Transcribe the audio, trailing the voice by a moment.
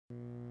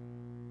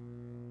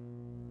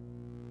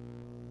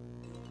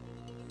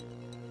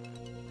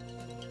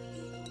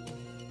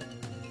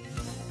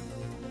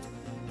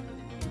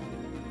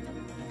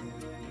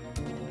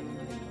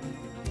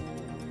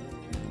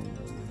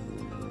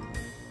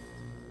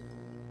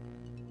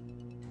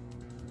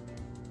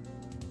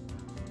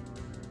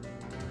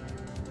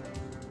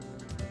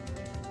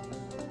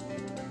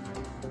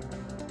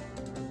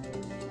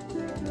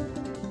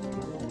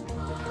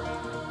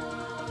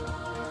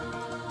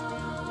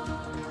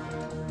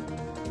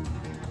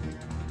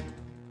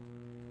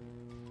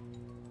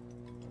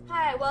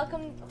Hi,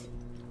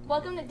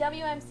 welcome to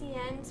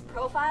WMCN's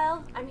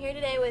Profile. I'm here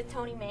today with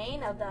Tony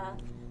Main of the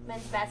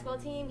men's basketball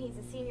team. He's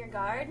a senior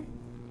guard.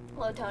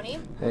 Hello, Tony.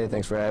 Hey,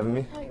 thanks for having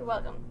me. Oh, you're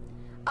welcome.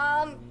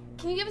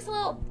 Can you give us a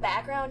little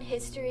background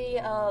history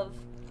of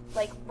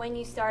like when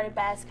you started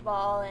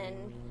basketball and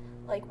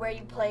like where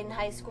you played in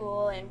high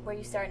school and where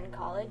you started in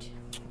college?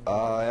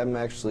 I'm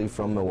actually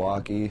from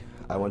Milwaukee.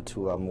 I went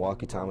to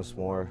Milwaukee Thomas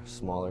More,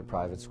 smaller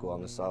private school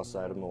on the south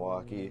side of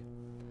Milwaukee.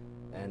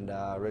 And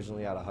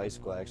originally out of high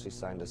school, I actually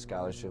signed a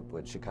scholarship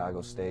with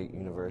Chicago State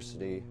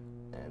University,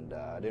 and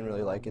I didn't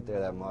really like it there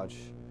that much.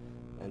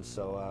 And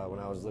so when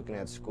I was looking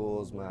at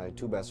schools, my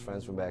two best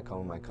friends from back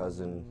home, my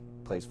cousin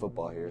plays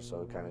football here, so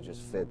it kind of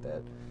just fit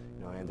that,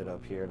 I ended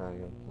up here and I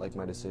liked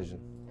my decision.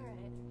 All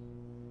right.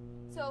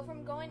 So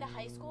from going to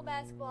high school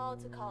basketball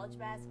to college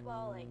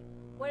basketball, like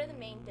what are the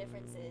main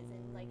differences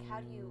and like how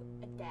do you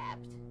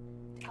adapt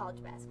to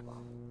college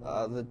basketball?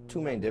 The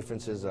two main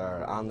differences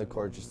are on the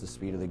court, just the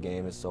speed of the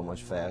game is so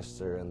much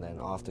faster, and then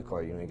off the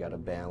court, you got a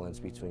balance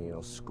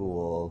between,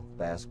 school,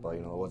 basketball,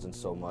 it wasn't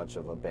so much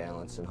of a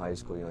balance in high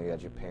school, you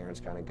had your parents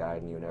kind of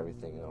guiding you and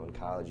everything, in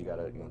college you got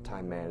to,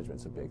 time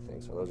management's a big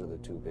thing, so those are the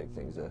two big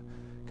things to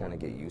kind of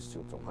get used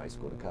to from high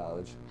school to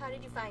college. How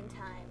did you find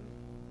time?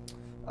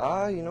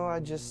 I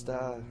just,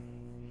 I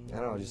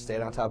don't know, just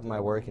stayed on top of my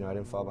work, I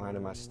didn't fall behind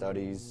in my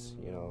studies,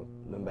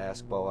 then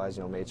basketball-wise,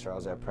 made sure I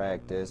was at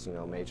practice,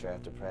 made sure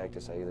after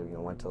practice I either,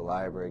 went to the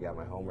library, got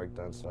my homework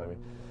done, so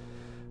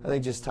I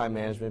think just time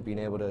management, being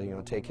able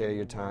to, take care of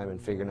your time and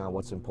figuring out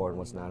what's important,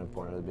 what's not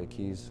important are the big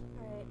keys.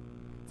 All right.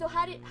 So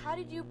how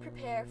did you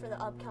prepare for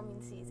the upcoming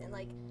season?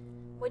 Like,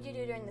 what did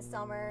you do during the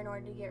summer in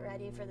order to get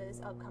ready for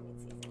this upcoming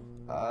season?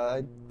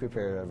 I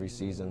prepare every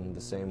season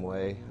the same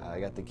way. I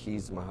got the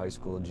keys to my high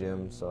school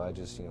gym, so I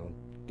just,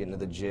 get into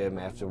the gym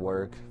after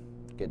work,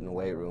 get in the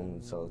weight room,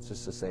 so it's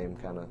just the same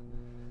kind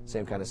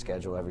of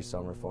schedule every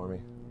summer for me.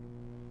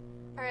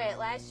 All right,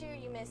 last year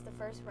you missed the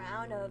first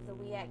round of the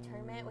WEAC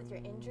tournament with your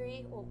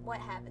injury. Well, what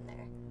happened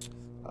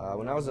there?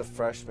 When I was a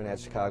freshman at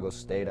Chicago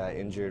State, I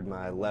injured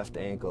my left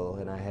ankle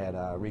and I had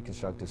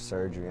reconstructive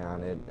surgery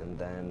on it, and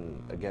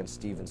then against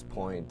Stevens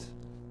Point,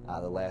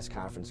 the last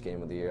conference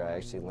game of the year, I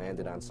actually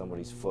landed on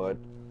somebody's foot.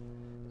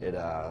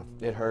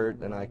 It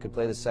hurt, and I could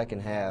play the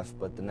second half,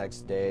 but the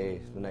next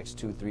day, the next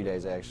 2-3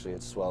 days actually,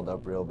 it swelled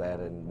up real bad,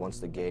 and once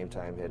the game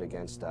time hit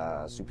against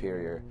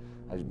Superior,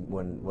 I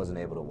wasn't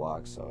able to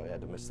walk, so I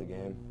had to miss the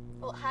game.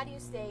 Well, how do you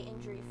stay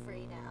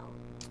injury-free now?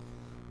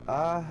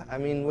 I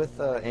mean, with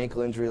an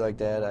ankle injury like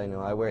that,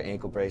 I wear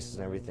ankle braces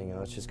and everything,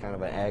 it's just kind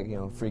of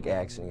a freak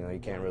accident, you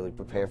can't really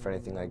prepare for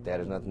anything like that.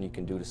 There's nothing you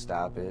can do to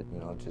stop it,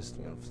 just,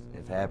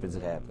 if it happens,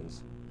 it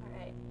happens.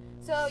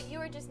 So you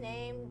were just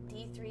named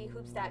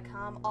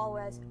D3Hoops.com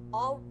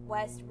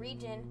All-West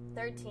Region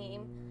 3rd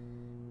team,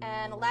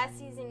 and last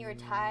season you were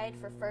tied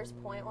for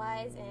first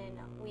point-wise in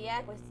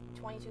WEAC with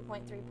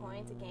 22.3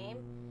 points a game.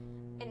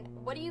 And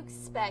what do you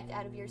expect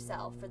out of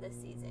yourself for this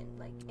season,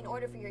 like in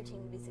order for your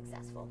team to be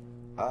successful?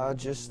 I'm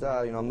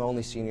the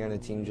only senior on the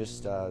team,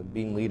 just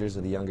being leaders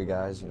of the younger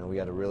guys. We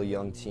got a really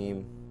young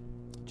team,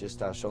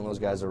 just showing those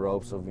guys the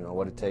ropes of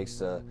what it takes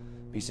to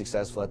be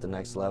successful at the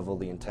next level,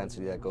 the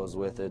intensity that goes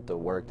with it, the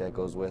work that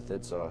goes with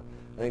it. So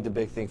I think the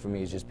big thing for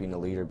me is just being a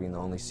leader, being the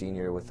only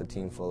senior with a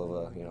team full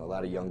of a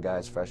lot of young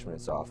guys, freshmen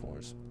and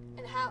sophomores.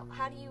 And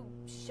how do you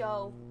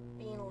show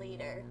being a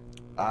leader?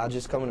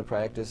 Just coming to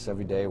practice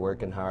every day,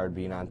 working hard,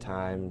 being on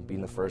time, being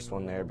the first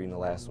one there, being the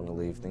last one to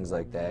leave, things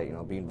like that.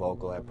 Being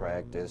vocal at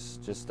practice,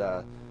 just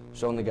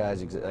showing the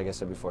guys, like I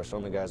said before,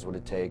 showing the guys what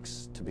it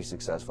takes to be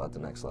successful at the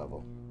next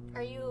level.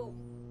 Are you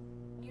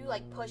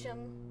like push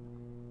them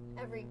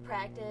every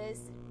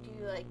practice?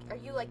 Are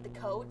you like the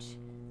coach?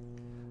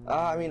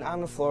 I mean,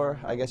 on the floor,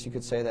 I guess you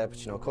could say that,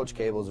 but Coach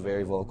Cable's a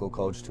very vocal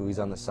coach too. He's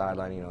on the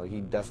sideline,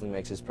 he definitely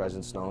makes his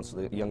presence known, so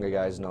the younger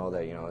guys know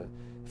that,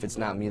 if it's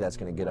not me that's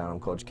going to get on them,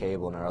 Coach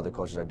Cable and our other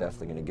coaches are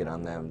definitely going to get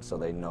on them, so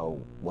they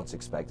know what's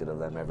expected of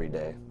them every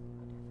day.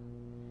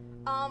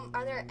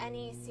 Are there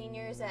any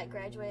seniors that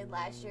graduated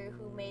last year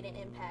who made an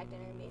impact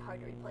and are going to be hard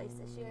to replace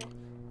this year?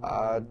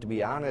 To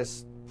be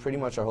honest, pretty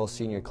much our whole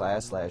senior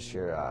class last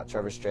year.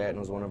 Trevor Stratton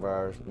was one of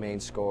our main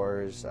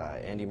scorers.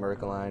 Andy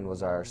Merkeline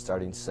was our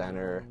starting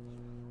center.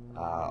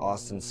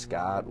 Austin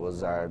Scott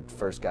was our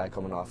first guy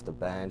coming off the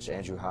bench.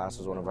 Andrew Haas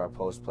was one of our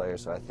post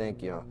players. So I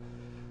think,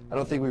 I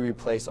don't think we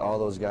replace all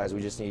those guys.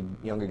 We just need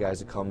younger guys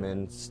to come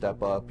in,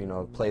 step up,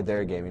 play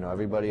their game.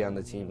 Everybody on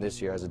the team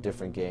this year has a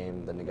different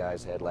game than the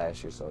guys had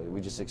last year, so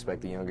we just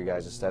expect the younger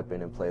guys to step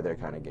in and play their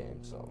kind of game.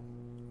 So.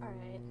 All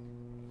right.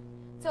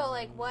 So,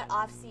 like, what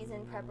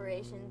off-season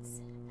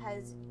preparations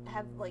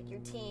have your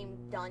team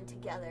done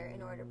together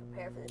in order to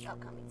prepare for this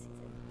upcoming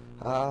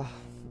season?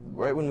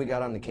 Right when we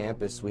got on the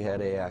campus, we had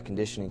a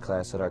conditioning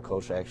class that our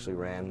coach actually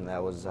ran.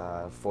 That was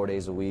 4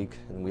 days a week,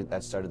 and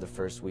that started the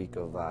first week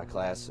of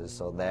classes.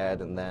 So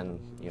that, and then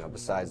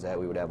besides that,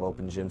 we would have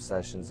open gym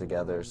sessions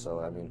together. So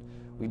I mean,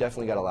 we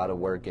definitely got a lot of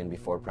work in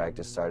before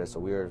practice started. So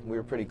we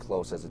were pretty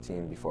close as a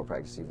team before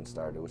practice even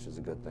started, which is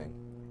a good thing.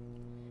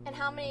 And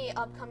how many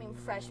upcoming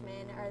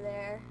freshmen are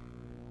there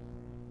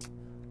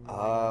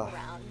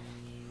around,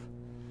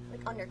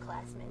 like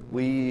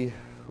underclassmen?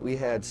 We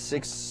had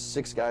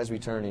six guys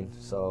returning,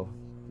 so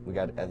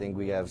I think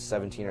we have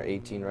 17 or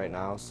 18 right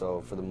now. So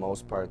for the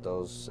most part,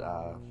 those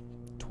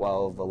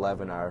 12,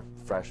 11 are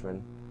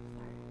freshmen.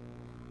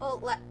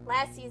 Well,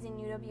 last season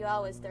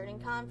UWL was third in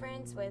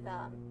conference with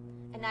a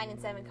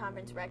 9-7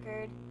 conference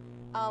record.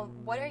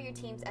 What are your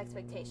team's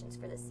expectations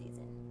for this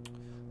season?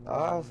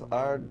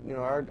 Our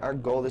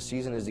goal this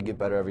season is to get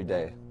better every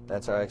day.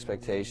 That's our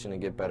expectation, to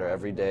get better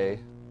every day.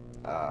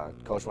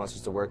 Coach wants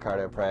us to work hard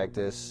at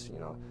practice.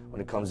 When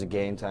it comes to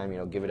game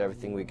time, give it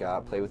everything we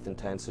got, play with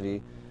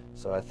intensity.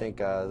 So I think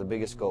the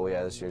biggest goal we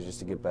have this year is just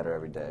to get better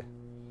every day.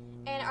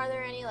 And are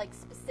there any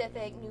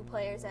specific new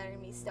players that are going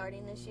to be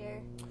starting this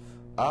year?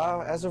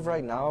 As of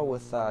right now,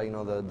 with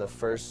the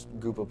first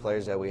group of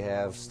players that we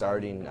have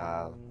starting,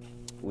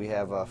 we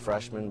have a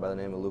freshman by the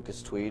name of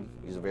Lucas Tweed.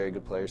 He's a very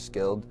good player,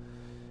 skilled.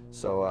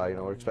 So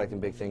we're expecting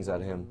big things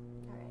out of him.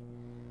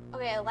 All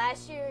right. Okay,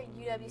 last year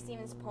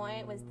UW-Stevens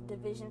Point was the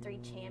Division III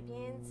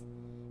champions,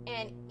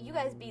 and you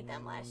guys beat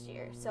them last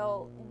year.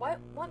 So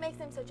what makes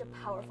them such a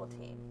powerful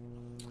team?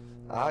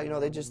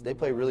 They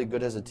play really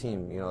good as a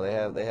team. They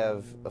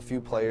have a few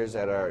players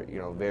that are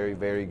very,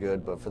 very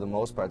good, but for the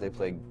most part they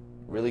play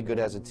really good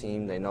as a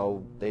team.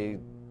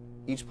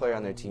 Each player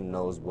on their team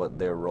knows what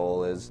their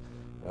role is.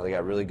 They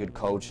got really good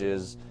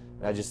coaches.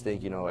 And I just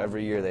think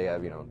every year they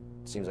have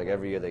it seems like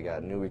every year they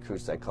got new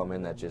recruits that come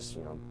in that just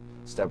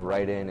step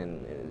right in,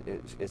 and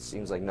it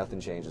seems like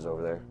nothing changes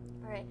over there.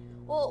 All right.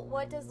 Well,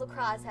 what does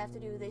LaCrosse have to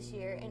do this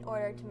year in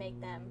order to make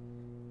them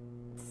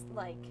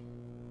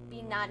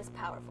be not as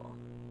powerful?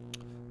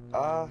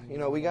 I think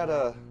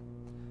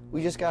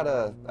we just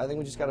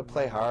gotta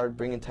play hard,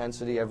 bring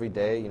intensity every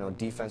day.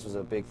 Defense was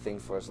a big thing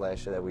for us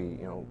last year that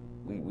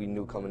we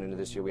knew coming into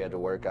this year we had to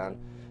work on.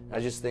 I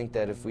just think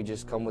that if we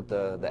just come with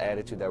the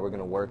attitude that we're going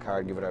to work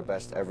hard, give it our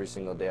best every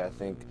single day, I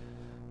think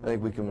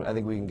we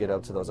can get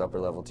up to those upper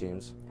level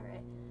teams. All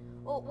right.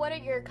 Well, what are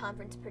your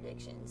conference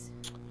predictions?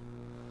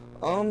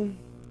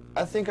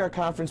 I think our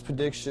conference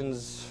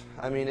predictions,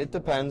 it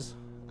depends.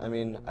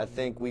 I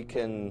think we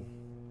can,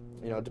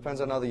 it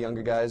depends on how the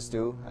younger guys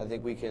do. I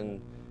think we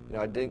can,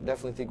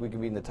 definitely think we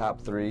can be in the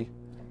top 3.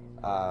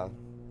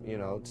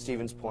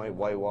 Stevens Point,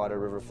 Whitewater,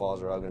 River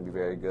Falls are all going to be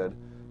very good.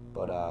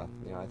 But, I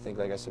think,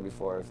 like I said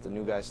before, if the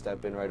new guys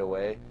step in right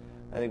away,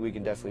 I think we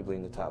can definitely be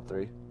in the top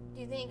 3.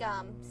 Do you think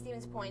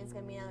Stevens Point is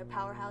going to be another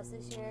powerhouse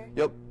this year?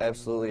 Yep,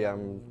 absolutely.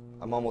 I'm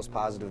almost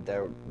positive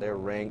they're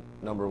ranked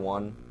number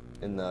 1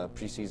 in the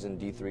preseason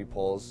D3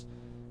 polls.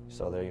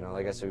 So they're,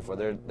 like I said before,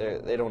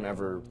 they don't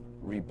ever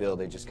rebuild;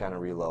 they just kind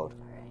of reload.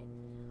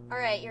 All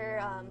right.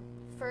 Your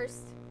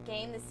first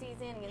game this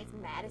season against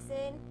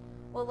Madison.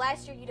 Well,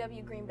 last year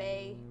UW Green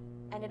Bay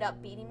ended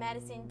up beating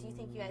Madison. Do you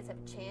think you guys have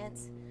a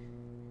chance?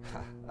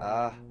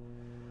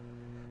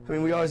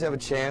 We always have a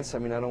chance.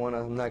 I'm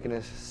not going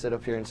to sit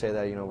up here and say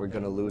that, we're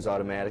going to lose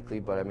automatically,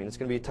 but, it's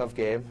going to be a tough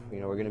game.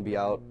 We're going to be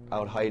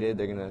out-heighted.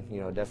 They're going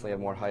to, definitely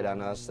have more height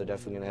on us. They're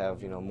definitely going to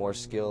have, more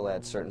skill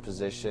at certain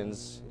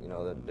positions.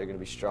 They're going to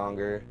be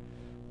stronger.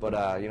 But,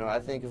 I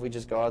think if we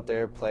just go out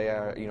there, play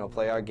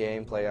our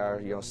game, play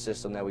our,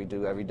 system that we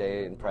do every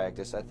day in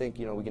practice, I think,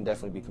 we can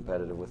definitely be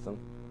competitive with them.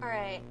 All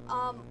right.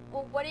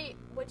 Well,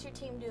 what's your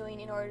team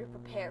doing in order to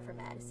prepare for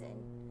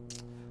Madison?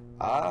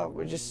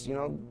 We're just,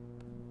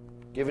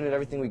 giving it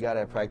everything we got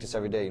at practice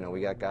every day.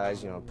 We got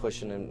guys,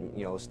 pushing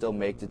and, still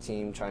make the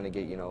team, trying to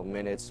get,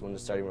 minutes when the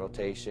starting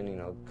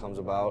rotation, comes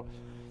about.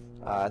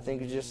 I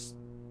think we just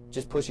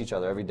push each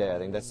other every day. I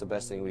think that's the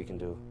best thing we can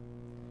do.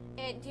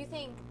 And do you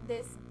think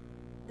this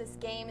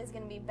game is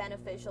going to be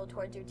beneficial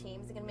towards your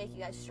team? Is it going to make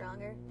you guys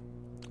stronger?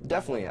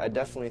 Definitely. I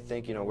definitely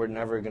think, we're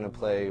not going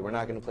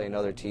to play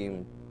another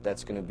team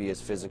that's going to be as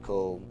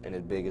physical and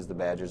as big as the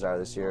Badgers are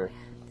this year.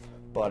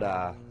 But,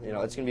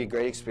 it's going to be a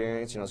great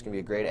experience. It's going to be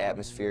a great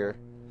atmosphere,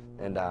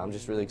 and I'm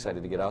just really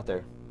excited to get out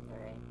there.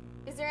 All right.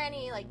 Is there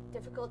any,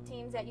 difficult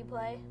teams that you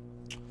play?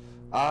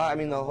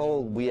 The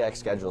whole WEAC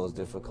schedule is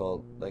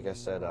difficult. Like I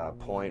said,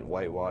 Point,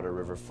 Whitewater,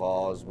 River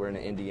Falls. We're in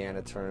an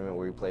Indiana tournament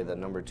where we play the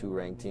number 2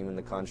 ranked team in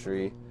the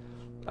country.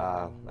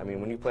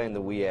 When you play in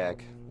the WEAC,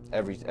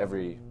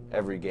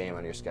 every game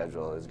on your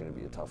schedule is going to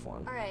be a tough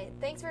one. All right.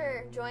 Thanks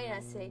for joining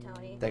us today,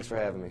 Tony. Thanks for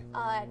having me.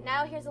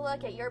 Now here's a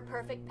look at your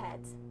perfect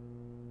pets.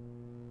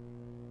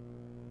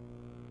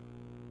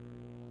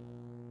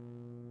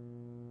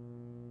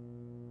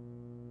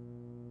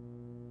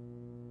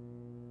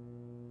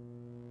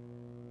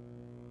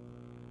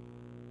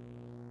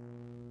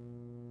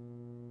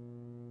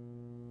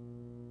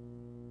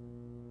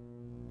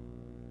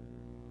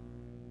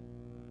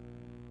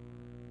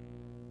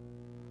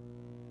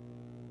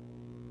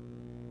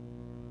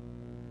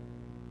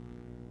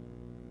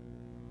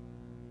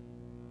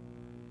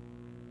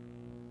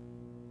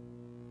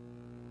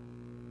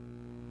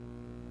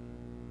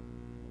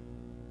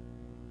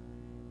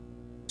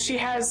 She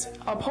has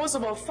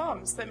opposable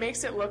thumbs that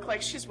makes it look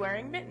like she's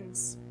wearing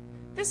mittens.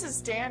 This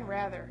is Dan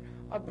Rather,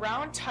 a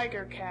brown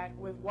tiger cat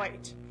with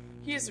white.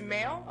 He is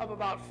male of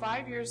about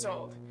 5 years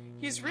old.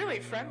 He's really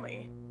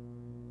friendly.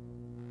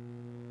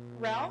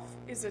 Ralph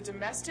is a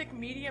domestic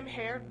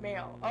medium-haired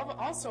male of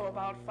also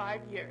about 5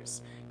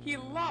 years. He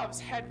loves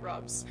head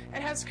rubs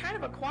and has kind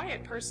of a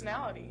quiet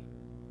personality.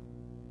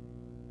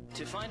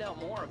 To find out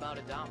more about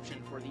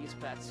adoption for these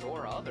pets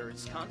or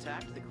others,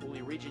 contact the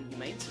Cooley Region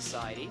Humane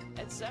Society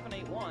at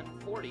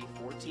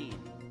 781-4014.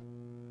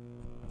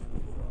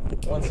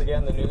 Once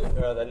again,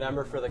 the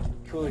number for the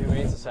Cooley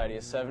Humane Society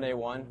is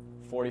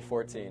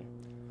 781-4014.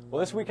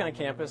 Well, this week on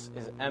campus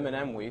is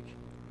M&M Week,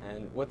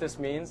 and what this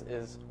means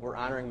is we're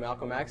honoring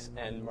Malcolm X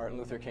and Martin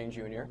Luther King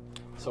Jr.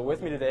 So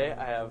with me today,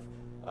 I have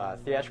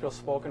theatrical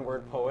spoken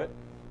word poet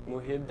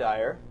Muhib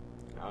Dyer.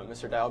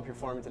 Mr. Dyer will be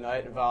performing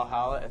tonight in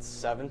Valhalla at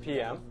 7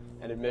 p.m.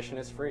 and admission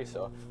is free.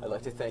 So I'd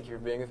like to thank you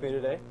for being with me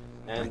today.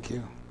 And thank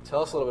you.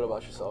 Tell us a little bit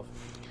about yourself.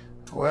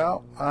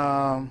 Well,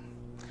 I'm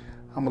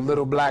a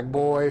little black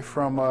boy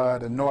from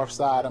the north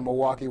side of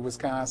Milwaukee,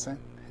 Wisconsin.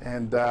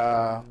 And,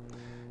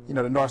 you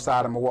know, the north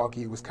side of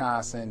Milwaukee,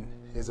 Wisconsin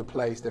is a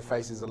place that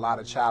faces a lot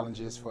of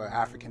challenges for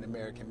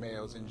African-American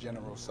males in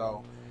general.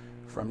 So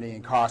from the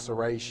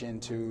incarceration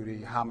to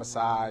the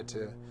homicide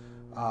to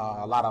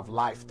a lot of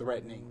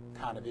life-threatening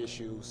kind of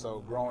issues.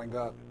 So growing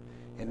up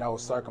in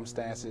those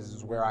circumstances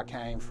is where I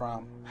came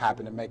from,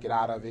 happened to make it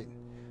out of it,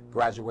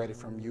 graduated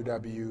from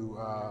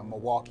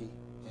UW-Milwaukee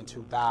in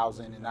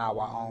 2000, and now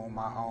I own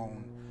my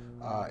own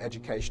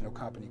educational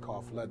company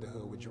called Flood the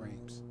Hood with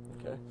Dreams.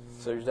 Okay,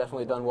 so you've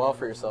definitely done well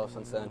for yourself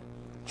since then.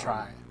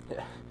 Trying.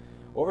 Yeah.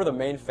 What were the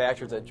main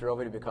factors that drove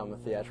you to become a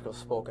theatrical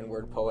spoken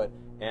word poet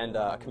and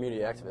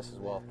community activist as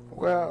well?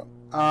 Well,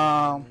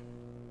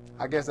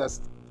 I guess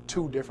that's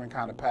two different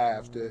kind of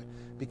paths. To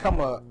become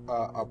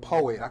a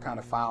poet, I kind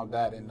of found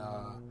that in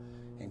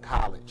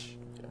college.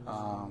 Okay.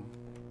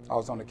 I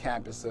was on the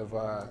campus of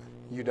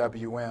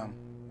UWM,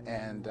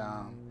 and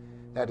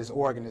they had this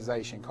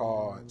organization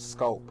called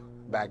Scope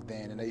back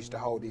then, and they used to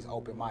hold these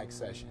open mic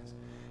sessions.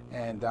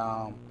 And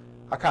I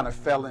kind of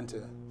fell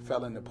into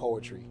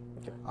poetry.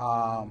 Okay.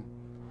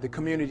 The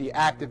community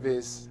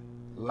activist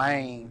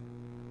lane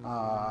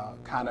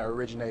kind of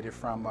originated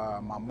from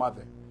my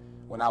mother.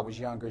 When I was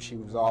younger, she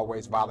was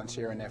always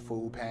volunteering at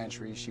food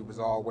pantries. She was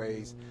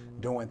always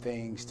doing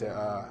things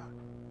to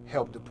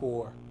help the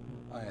poor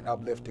and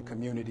uplift the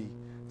community.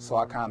 So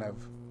I kind of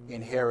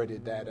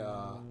inherited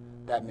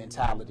that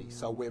mentality.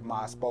 So with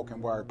my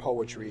spoken word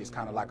poetry, it's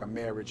kind of like a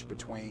marriage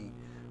between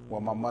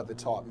what my mother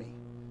taught me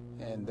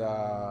and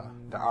the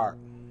art.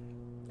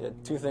 Yeah,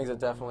 two things that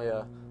definitely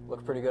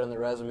look pretty good on the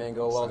resume and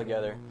go well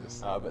together.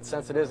 But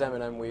since it is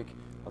M&M Week,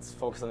 let's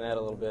focus on that a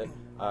little bit.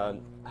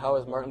 How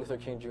has Martin Luther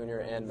King Jr.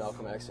 and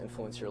Malcolm X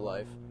influenced your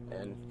life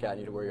and gotten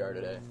you to where you are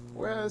today?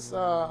 Well, it's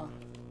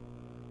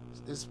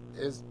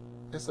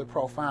a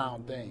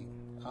profound thing,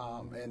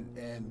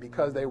 and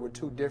because they were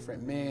two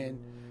different men,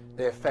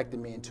 they affected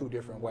me in two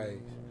different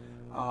ways.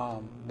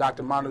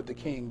 Dr. Martin Luther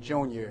King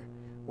Jr.,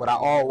 what I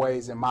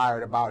always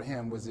admired about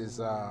him was his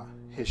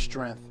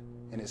strength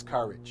and his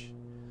courage.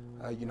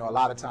 You know, a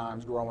lot of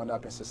times growing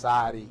up in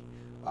society,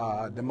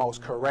 the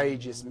most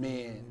courageous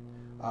men,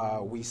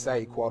 we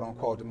say, quote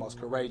unquote, the most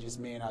courageous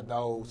men are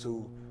those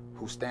who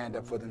stand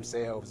up for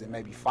themselves and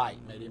maybe fight.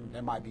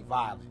 They might be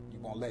violent. You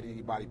won't let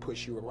anybody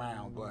push you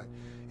around, but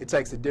it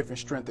takes a different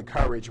strength of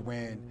courage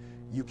when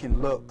you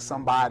can look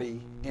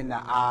somebody in the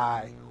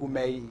eye who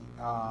may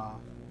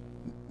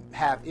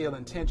have ill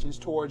intentions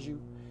towards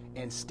you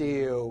and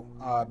still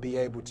be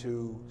able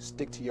to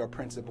stick to your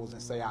principles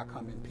and say, I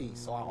come in peace.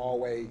 So I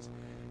always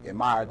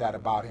admired that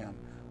about him.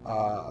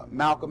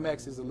 Malcolm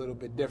X is a little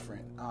bit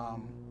different.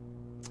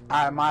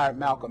 I admired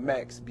Malcolm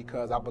X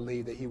because I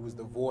believe that he was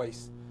the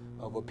voice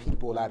of a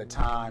people at a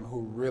time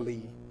who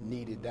really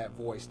needed that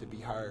voice to be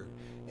heard.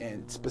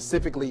 And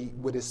specifically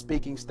with his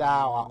speaking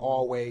style, I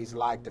always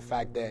liked the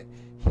fact that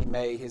he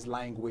made his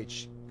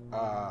language,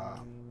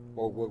 or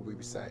what we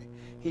would say,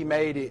 he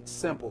made it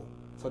simple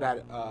so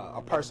that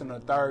a person on a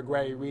third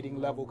grade reading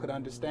level could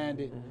understand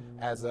it,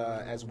 as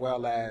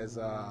well as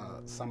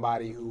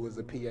somebody who was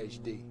a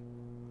PhD.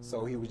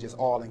 So he was just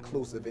all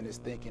inclusive in his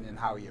thinking and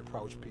how he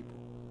approached people.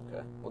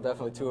 Okay. Well,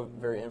 definitely two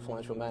very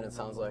influential men, it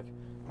sounds like.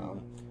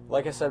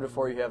 Like I said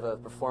before, you have a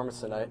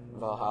performance tonight,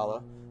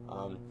 Valhalla.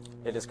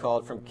 It is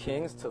called From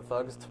Kings to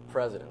Thugs to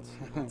Presidents.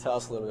 Tell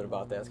us a little bit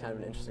about that. It's kind of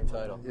an interesting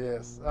title.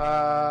 Yes.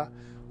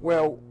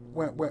 Well,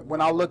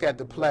 when I look at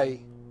the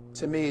play,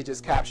 to me it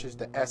just captures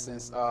the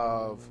essence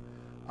of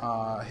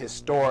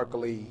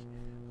historically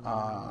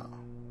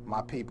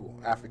my people,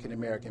 African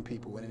American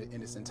people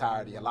in its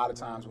entirety. A lot of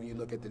times when you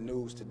look at the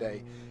news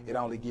today, it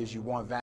only gives you one